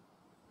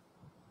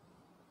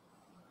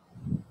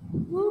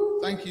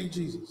 Woo, thank you,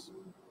 Jesus.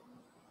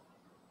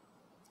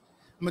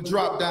 I'm going to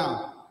drop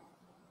down.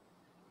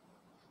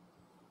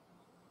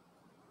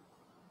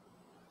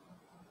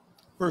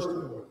 First of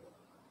all,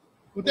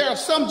 but there are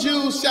some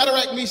Jews,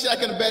 Shadrach,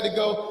 Meshach, and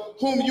Abednego,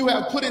 whom you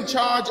have put in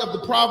charge of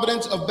the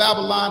province of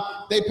Babylon.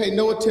 They pay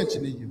no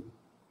attention to you.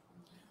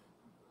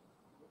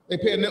 They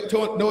pay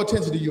no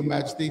attention to you,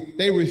 Majesty.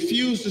 They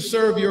refuse to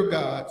serve your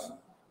gods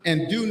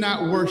and do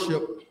not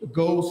worship the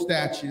gold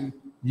statue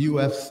you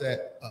have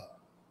set up.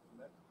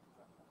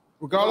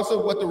 Regardless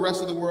of what the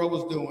rest of the world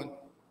was doing,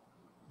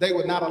 they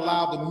would not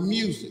allow the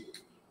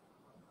music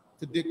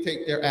to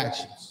dictate their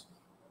actions.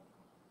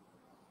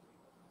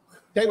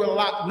 They would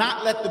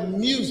not let the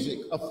music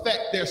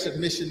affect their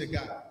submission to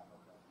God.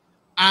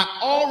 I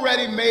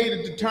already made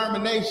a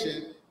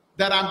determination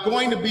that I'm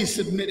going to be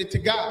submitted to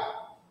God.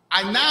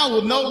 I now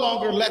will no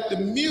longer let the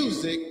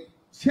music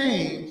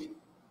change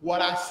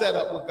what I set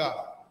up with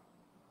God.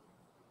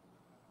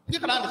 You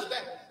can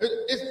understand.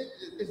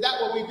 Is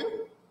that what we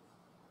do?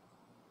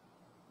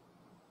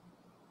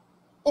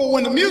 Or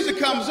when the music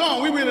comes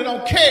on, we really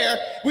don't care.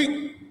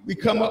 We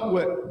come up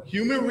with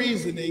human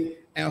reasoning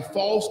and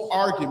false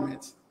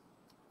arguments.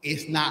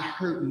 It's not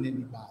hurting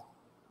anybody.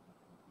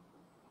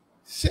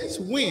 Since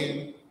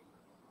when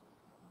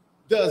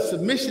does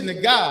submission to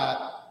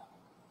God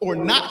or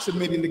not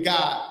submitting to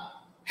God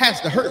has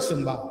to hurt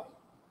somebody?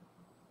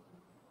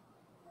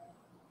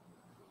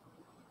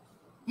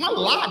 My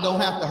lie don't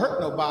have to hurt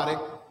nobody,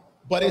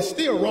 but it's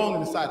still wrong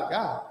in the sight of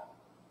God.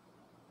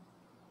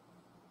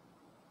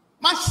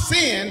 My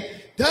sin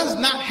does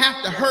not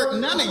have to hurt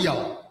none of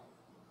y'all,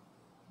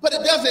 but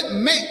it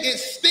doesn't make it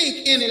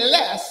stink any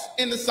less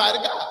in the sight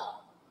of God.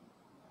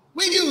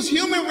 We use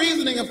human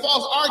reasoning and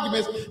false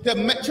arguments to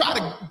try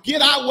to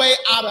get our way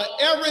out of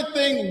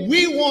everything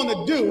we want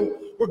to do,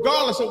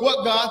 regardless of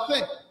what God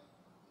thinks.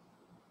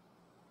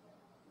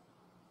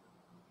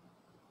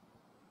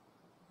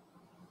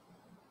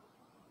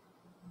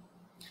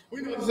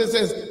 We know this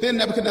says, then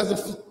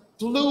Nebuchadnezzar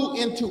flew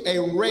into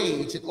a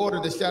rage in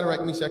order that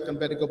Shadrach, Meshach, and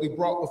Abednego be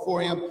brought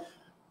before him.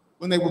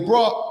 When they were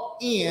brought,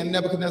 in,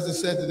 Nebuchadnezzar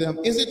said to them,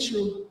 "Is it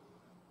true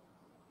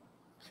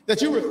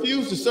that you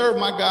refuse to serve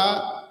my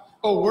God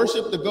or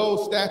worship the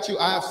gold statue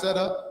I have set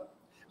up?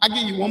 I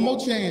give you one more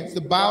chance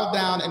to bow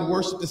down and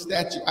worship the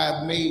statue I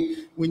have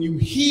made when you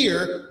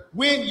hear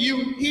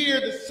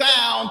the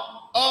sound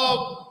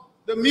of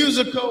the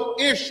musical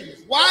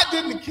instruments." Why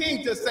didn't the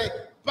king just say,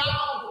 "Bow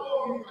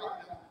before me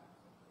right now"?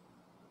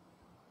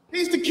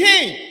 He's the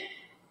king.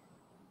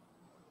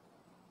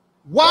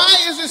 Why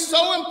is it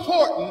so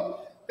important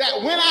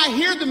that when I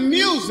hear the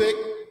music,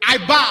 I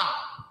bow?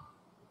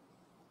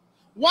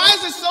 Why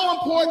is it so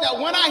important that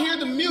when I hear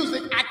the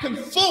music, I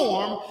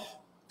conform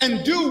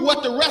and do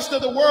what the rest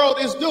of the world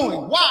is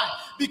doing? Why?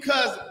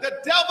 Because the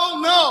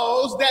devil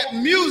knows that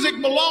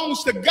music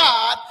belongs to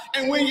God,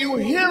 and when you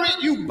hear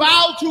it, you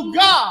bow to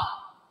God.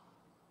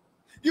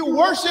 You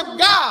worship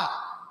God.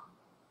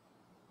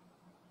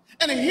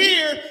 And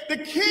here, the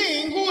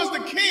king, who is the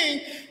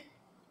king,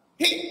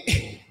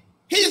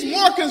 he's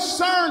more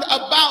concerned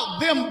about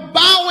them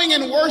bowing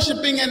and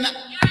worshiping an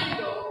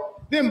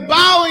idol than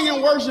bowing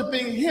and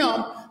worshiping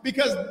him,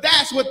 because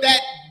that's what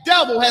that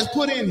devil has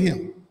put in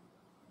him.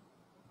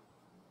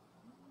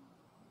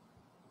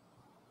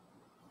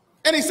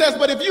 And he says,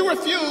 "But if you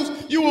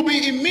refuse, you will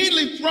be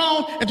immediately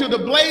thrown into the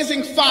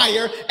blazing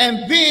fire,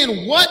 and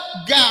then what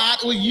God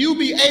will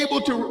be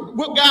able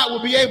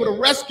to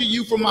rescue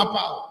you from my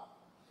power?"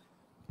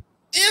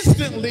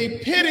 Instantly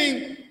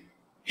pitting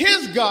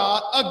his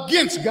God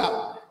against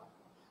God.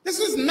 This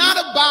is not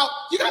about,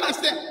 you gotta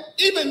understand,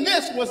 even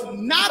this was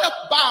not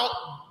about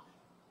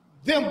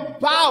them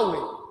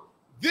bowing.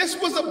 This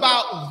was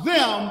about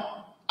them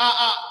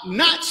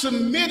not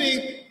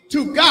submitting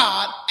to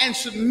God and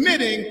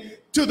submitting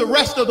to the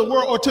rest of the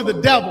world, or to the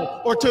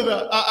devil, or to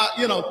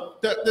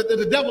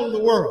the devil of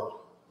the world,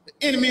 the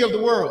enemy of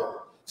the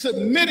world,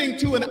 submitting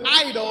to an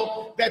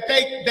idol that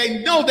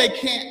they know they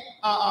can't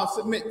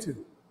submit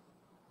to.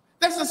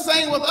 That's the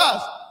same with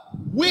us.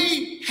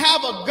 We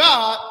have a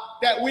God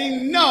that we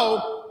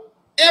know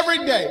every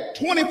day,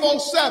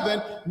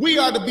 24/7, we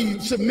are to be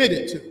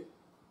submitted to.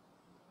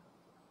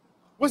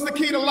 What's the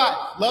key to life?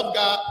 Love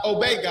God,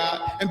 obey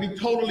God, and be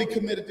totally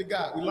committed to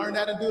God. We learned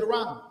that in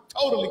Deuteronomy.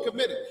 Totally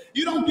committed.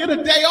 You don't get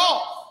a day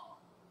off.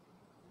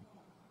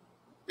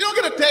 You don't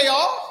get a day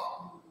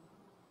off.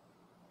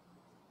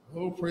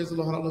 Oh, praise the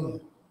Lord.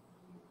 Hallelujah.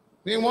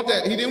 He didn't want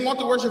that. He didn't want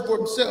the worship for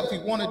himself. He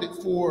wanted it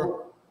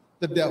for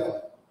the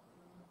devil.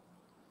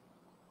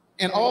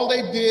 And all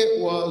they did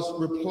was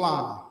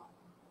reply,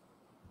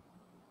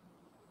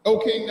 "O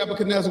King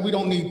Nebuchadnezzar, we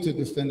don't need to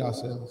defend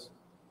ourselves.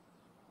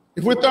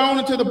 If we're thrown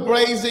into the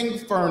blazing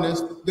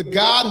furnace, the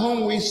God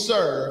whom we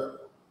serve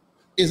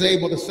is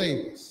able to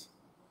save us.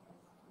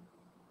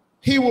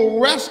 He will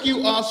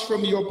rescue us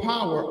from your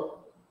power,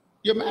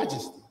 your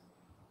majesty."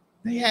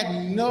 They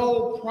had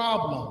no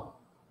problem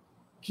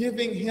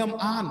giving him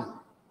honor.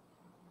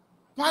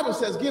 The Bible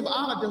says, "Give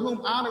honor to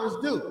whom honor is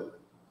due."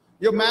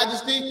 Your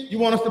majesty, you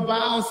want us to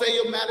bow and say,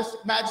 "Your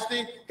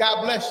majesty,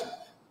 God bless you."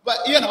 But,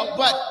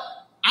 but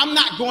I'm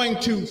not going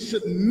to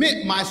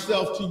submit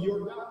myself to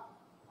your God.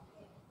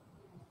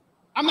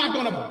 I'm not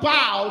going to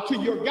bow to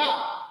your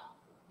God.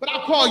 But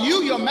I'll call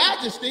you your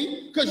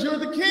majesty because you're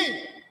the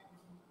king.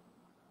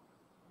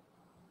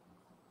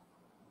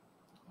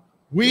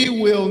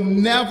 "We will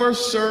never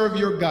serve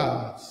your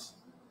gods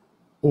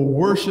or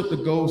worship the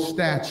gold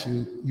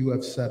statue you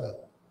have set up."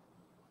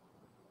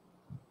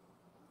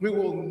 We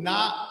will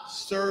not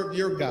serve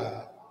your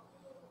God.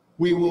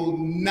 We will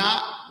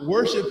not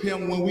worship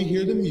him when we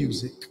hear the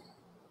music.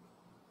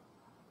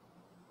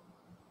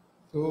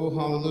 Oh,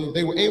 hallelujah.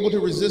 They were able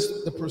to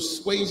resist the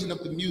persuasion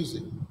of the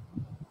music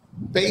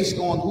based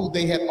on who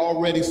they had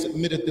already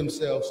submitted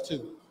themselves to.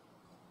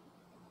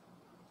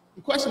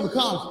 The question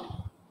becomes,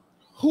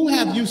 who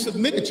have you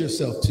submitted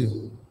yourself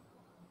to?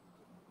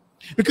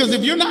 Because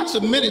if you're not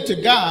submitted to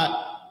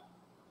God,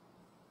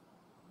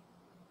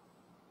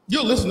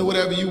 you'll listen to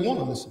whatever you want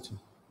to listen to.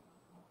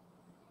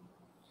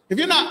 If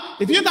you're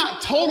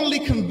not totally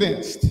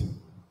convinced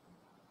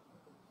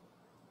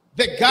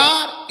that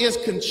God has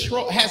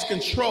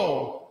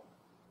control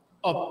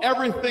of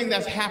everything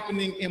that's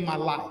happening in my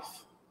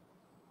life,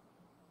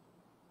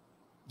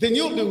 then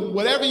you'll do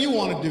whatever you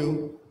want to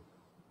do,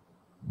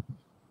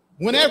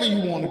 whenever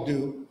you want to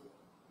do,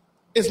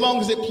 as long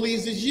as it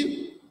pleases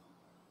you.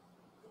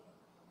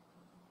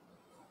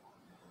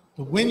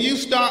 But when you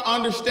start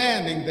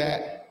understanding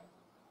that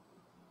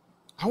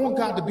I want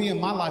God to be in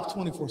my life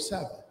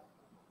 24/7,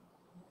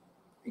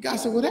 and God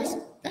said, "Well,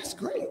 that's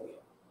great.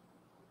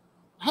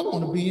 I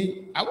want to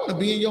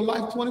be in your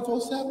life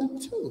 24/7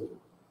 too.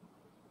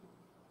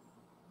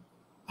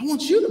 I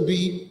want you to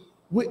be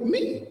with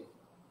me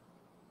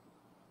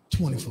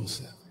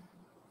 24/7.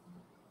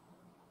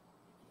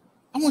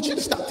 I want you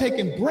to stop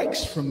taking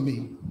breaks from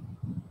me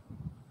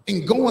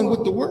and going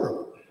with the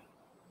world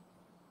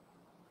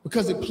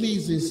because it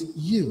pleases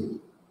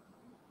you.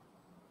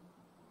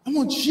 I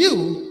want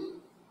you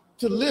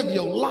to live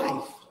your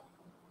life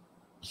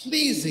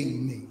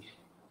pleasing me."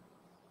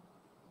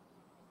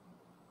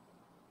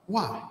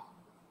 Why?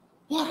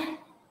 Why?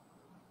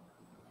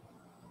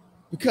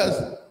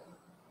 Because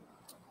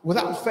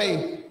without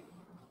faith,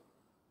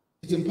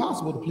 it's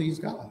impossible to please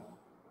God.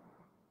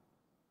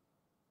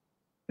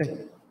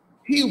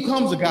 He who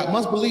comes to God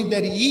must believe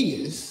that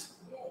he is,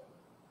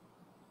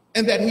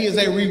 and that he is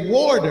a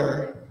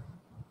rewarder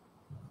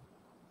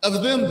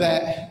of them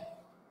that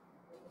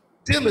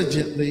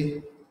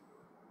diligently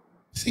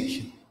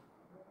seek him.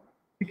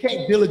 You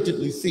can't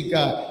diligently seek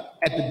God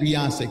at the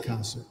Beyonce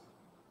concert.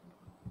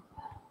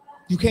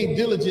 You can't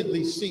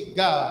diligently seek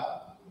God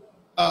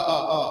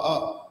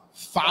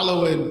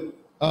following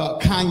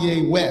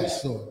Kanye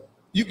West. Or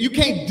you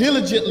can't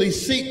diligently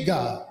seek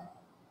God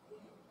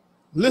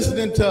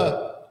listening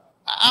to,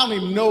 I don't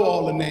even know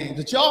all the names,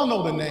 but y'all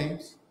know the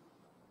names.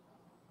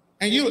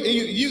 And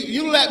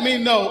you let me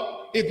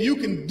know if you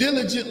can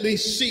diligently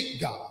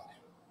seek God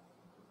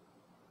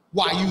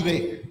while you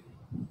there.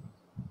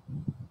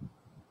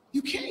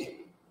 You can't.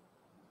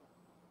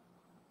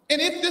 And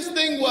if this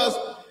thing was,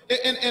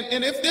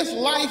 and if this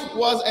life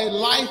was a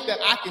life that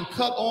I can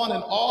cut on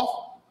and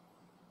off,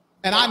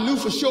 and I knew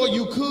for sure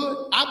you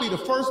could, I'd be the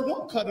first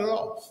one to cut it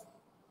off.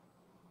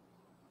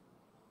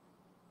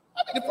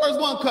 I'd be the first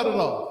one to cut it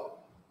off.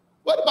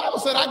 Well, the Bible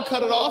said I can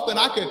cut it off, and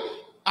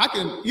I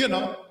can, you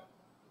know,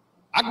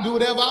 I can do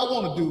whatever I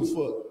want to do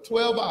for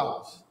 12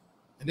 hours.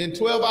 And then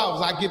 12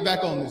 hours, I get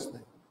back on this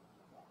thing.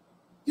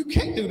 You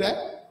can't do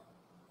that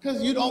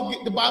because you don't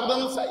get, the Bible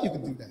doesn't say you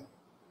can do that.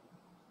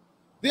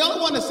 The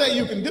only one to say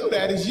you can do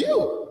that is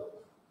you.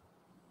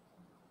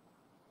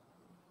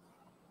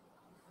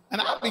 And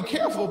I'll be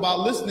careful about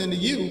listening to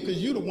you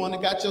because you're the one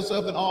that got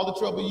yourself in all the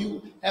trouble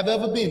you have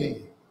ever been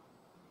in.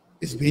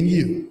 It's been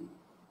you.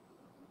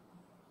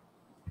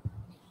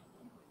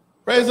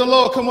 Praise the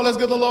Lord. Come on, let's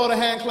give the Lord a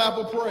hand clap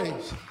of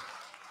praise.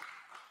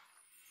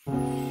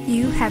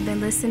 You have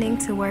been listening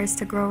to Words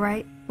to Grow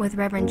Right with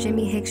Reverend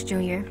Jimmy Hicks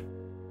Jr.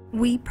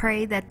 We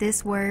pray that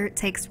this word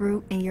takes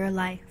root in your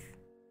life.